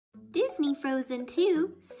Disney Frozen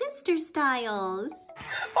 2 Sister Styles.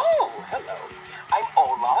 Oh, hello. I'm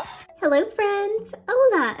Olaf. Hello friends,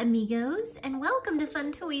 hola amigos, and welcome to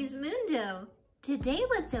Fun Toys Mundo. Today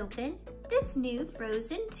let's open this new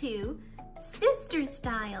Frozen 2 Sister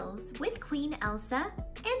Styles with Queen Elsa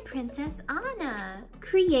and Princess Anna.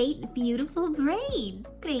 Create beautiful braids.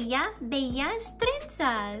 Crea bellas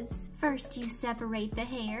trenzas. First you separate the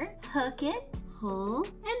hair, hook it, pull,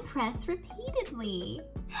 and press repeatedly.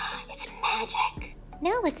 It's magic.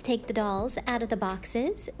 Now let's take the dolls out of the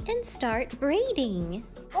boxes and start braiding.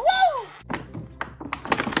 Woo!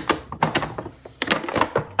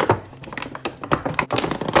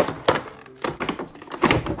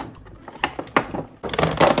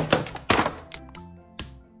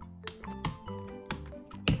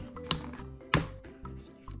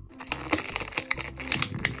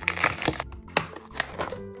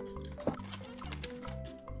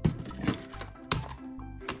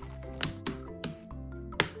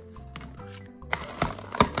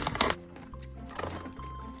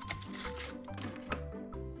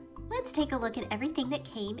 Let's take a look at everything that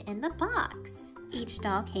came in the box. Each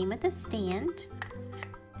doll came with a stand,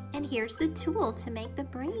 and here's the tool to make the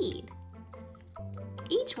braid.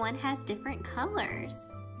 Each one has different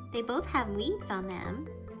colors. They both have leaves on them,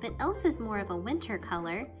 but Elsa's more of a winter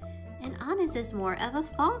color, and Anna's is more of a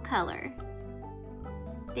fall color.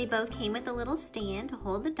 They both came with a little stand to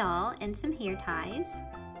hold the doll and some hair ties.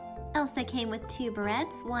 Elsa came with two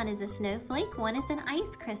barrettes. One is a snowflake, one is an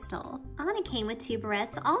ice crystal. Anna came with two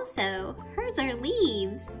barrettes also. Hers are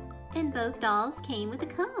leaves. And both dolls came with a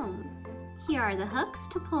comb. Here are the hooks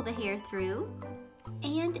to pull the hair through.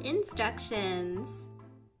 And instructions.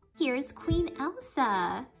 Here's Queen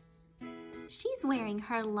Elsa. She's wearing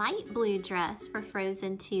her light blue dress for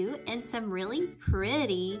Frozen 2 and some really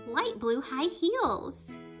pretty light blue high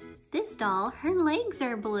heels. This doll, her legs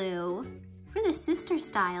are blue. For the Sister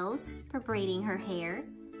Styles, for braiding her hair,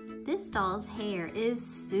 this doll's hair is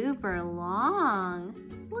super long.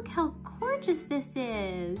 Look how gorgeous this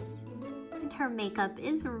is. And her makeup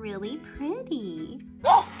is really pretty.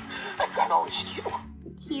 Oh, I can always you.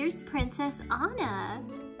 Here's Princess Anna.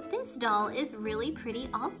 This doll is really pretty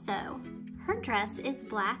also. Her dress is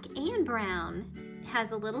black and brown. It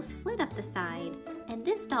has a little slit up the side. And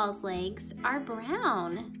this doll's legs are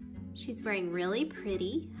brown. She's wearing really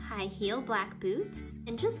pretty high heel black boots,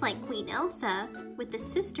 and just like Queen Elsa with the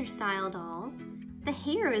Sister Style doll, the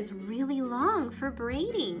hair is really long for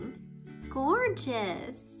braiding.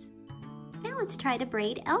 Gorgeous! Now let's try to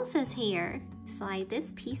braid Elsa's hair. Slide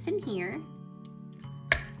this piece in here.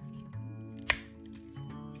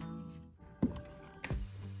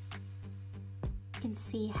 You can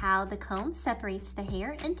see how the comb separates the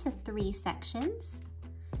hair into 3 sections.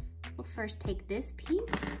 We'll first take this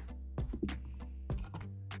piece,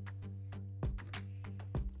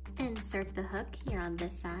 insert the hook here on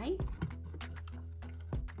this side.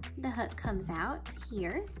 The hook comes out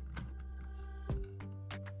here.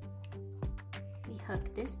 We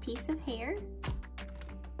hook this piece of hair.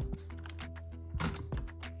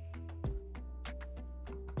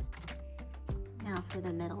 Now for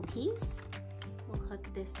the middle piece, we'll hook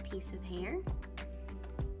this piece of hair.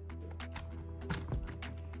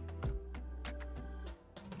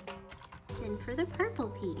 Then for the purple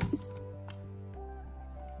piece,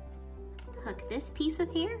 hook this piece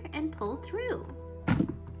of hair and pull through.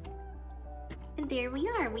 And there we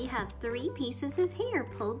are. We have 3 pieces of hair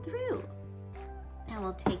pulled through. Now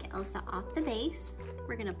we'll take Elsa off the base.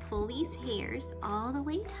 We're gonna pull these hairs all the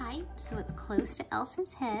way tight so it's close to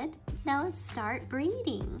Elsa's head. Now let's start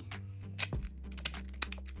braiding.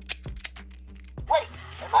 Wait,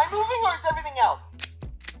 am I moving or is everything else?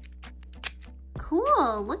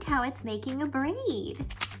 Cool, look how it's making a braid.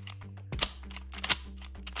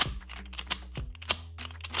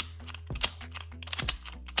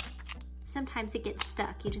 Sometimes it gets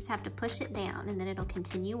stuck. You just have to push it down and then it'll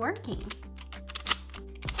continue working.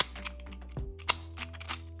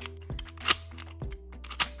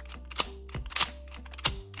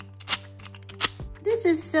 This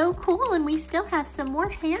is so cool, and we still have some more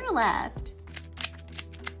hair left.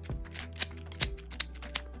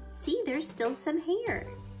 See, there's still some hair.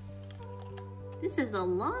 This is a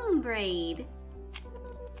long braid.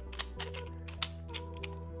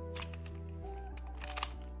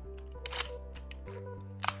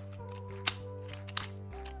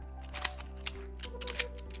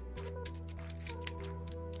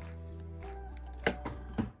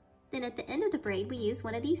 Then at the end of the braid, we use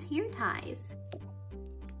one of these hair ties.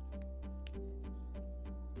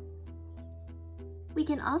 We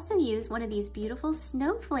can also use one of these beautiful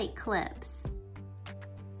snowflake clips.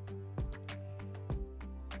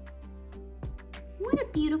 What a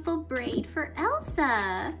beautiful braid for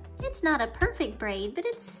Elsa. It's not a perfect braid, but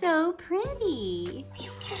it's so pretty. Are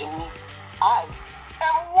you kidding me? I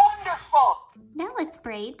am wonderful! Now let's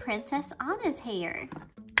braid Princess Anna's hair.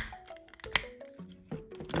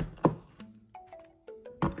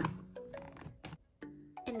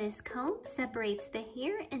 And this comb separates the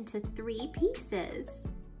hair into 3 pieces.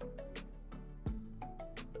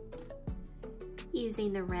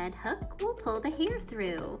 Using the red hook, we'll pull the hair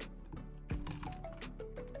through.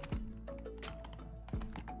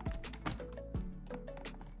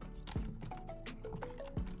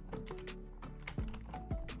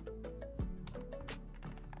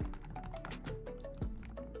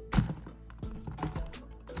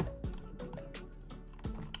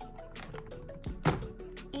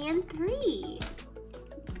 And 3.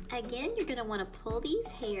 Again, you're going to want to pull these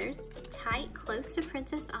hairs tight close to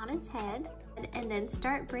Princess Anna's head and then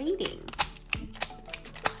start braiding.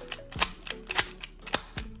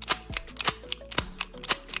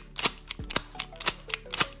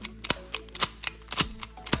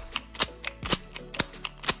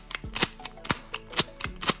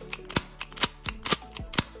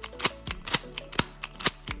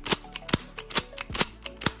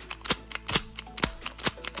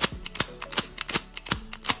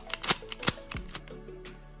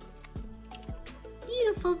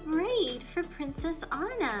 Beautiful braid for Princess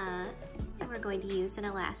Anna. And we're going to use an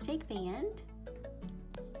elastic band.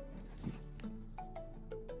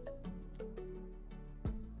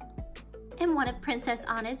 And one of Princess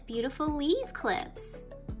Anna's beautiful leaf clips.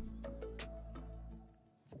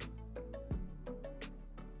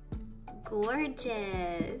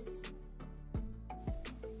 Gorgeous.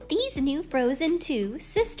 These new Frozen 2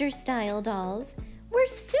 sister-style dolls were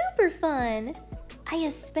super fun. I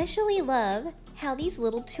especially love how these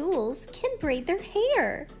little tools can braid their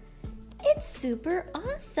hair. It's super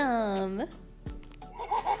awesome.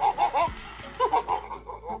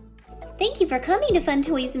 Thank you for coming to Fun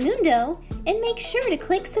Toys Mundo, and make sure to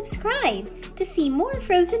click subscribe to see more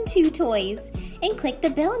Frozen 2 toys, and click the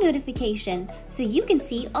bell notification so you can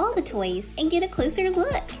see all the toys and get a closer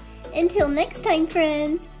look. Until next time,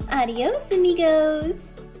 friends, adios amigos!